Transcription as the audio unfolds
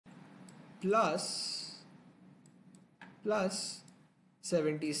plus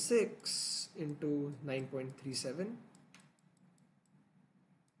 76 into 9.37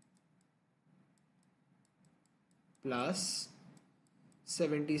 plus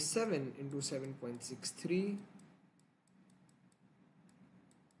 77 into 7.63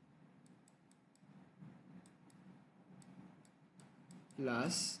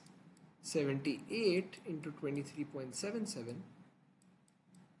 plus 78 into 23.77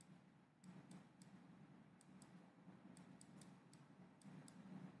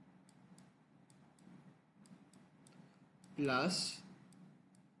 plus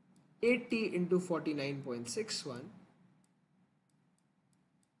 80 into 49.61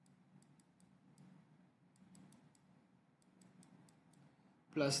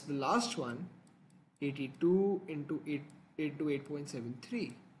 plus the last one 82 into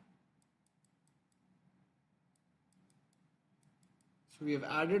 8.73. So we have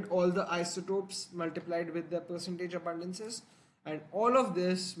added all the isotopes multiplied with their percentage abundances, and all of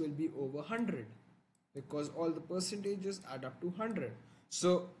this will be over 100 because all the percentages add up to 100.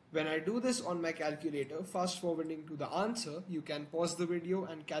 So when I do this on my calculator, fast forwarding to the answer, you can pause the video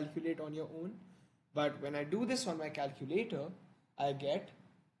and calculate on your own. But when I do this on my calculator, I get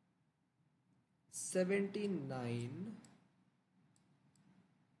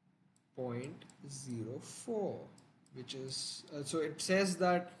 79.04, which is so it says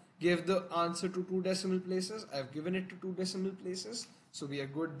that give the answer to 2 decimal places. I've given it to 2 decimal places, so we are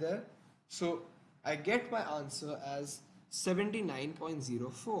good there. So I get my answer as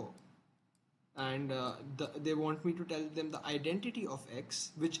 79.04, and they want me to tell them the identity of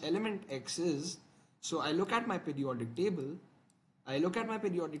X, which element X is. So I look at my periodic table. And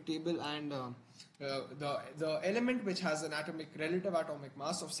the element which has an relative atomic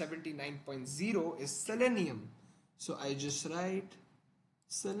mass of 79.0 is selenium. So I just write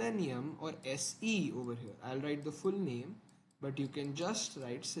selenium, or Se over here. I'll write the full name, but you can just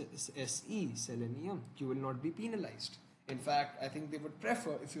write Se, selenium. You will not be penalized. In fact, I think they would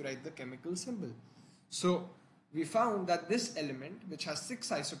prefer if you write the chemical symbol. So we found that this element, which has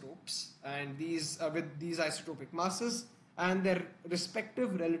 6 isotopes, and these with these isotopic masses and their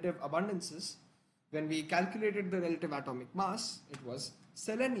respective relative abundances, when we calculated the relative atomic mass, it was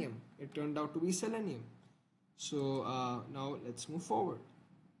selenium. It turned out to be selenium. So now let's move forward.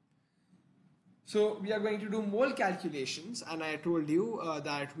 So we are going to do mole calculations, and I told you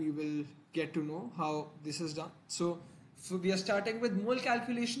that we will get to know how this is done. So we are starting with mole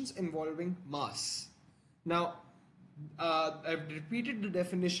calculations involving mass. Now I've repeated the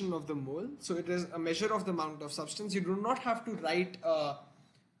definition of the mole. So it is a measure of the amount of substance. You do not have to write,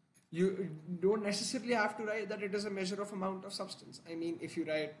 you don't necessarily have to write that it is a measure of amount of substance. I mean, if you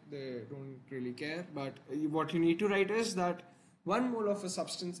write, they don't really care, but what you need to write is that 1 mole of a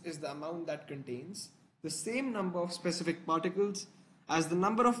substance is the amount that contains the same number of specific particles as the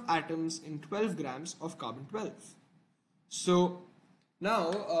number of atoms in 12 grams of carbon-12. So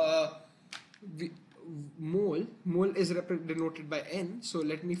now mole is denoted by N. So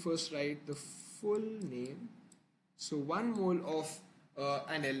let me first write the full name. So 1 mole of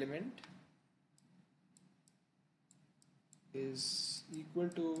an element is equal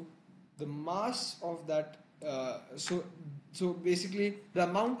to the mass of that. So basically the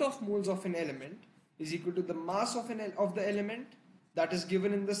amount of moles of an element is equal to the mass of the element that is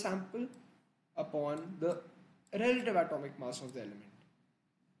given in the sample upon the relative atomic mass of the element.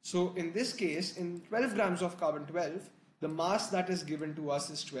 So in this case, in 12 grams of carbon-12, the mass that is given to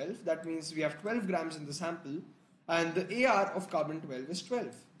us is 12. That means we have 12 grams in the sample, and the AR of carbon-12 is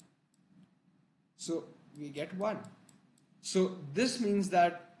 12. So we get 1. So this means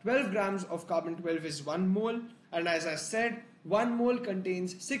that 12 grams of carbon-12 is 1 mole, and as I said, 1 mole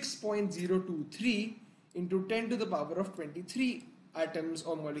contains 6.023 into 10 to the power of 23 atoms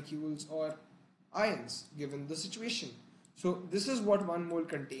or molecules or ions given the situation. So this is what 1 mole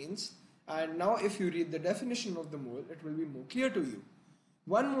contains, and now if you read the definition of the mole, it will be more clear to you.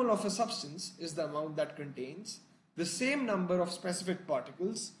 1 mole of a substance is the amount that contains the same number of specific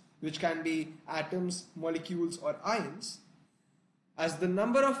particles, which can be atoms, molecules or ions, as the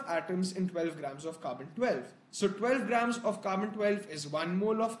number of atoms in 12 grams of carbon-12. So 12 grams of carbon-12 is 1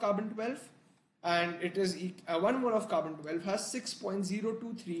 mole of carbon-12, and it is 1 mole of carbon-12 has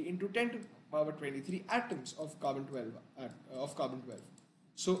 6.023 into 10 to the power 23 atoms of carbon-12.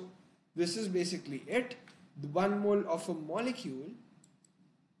 So this is basically it. The 1 mole of a molecule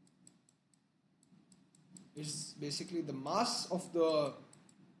is basically the mass of the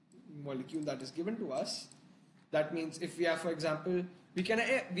molecule that is given to us. That means if we have, for example, we can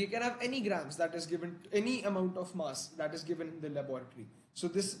have any grams that is given, any amount of mass that is given in the laboratory. So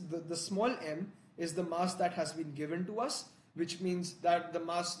the small m is the mass that has been given to us, which means that the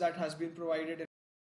mass that has been provided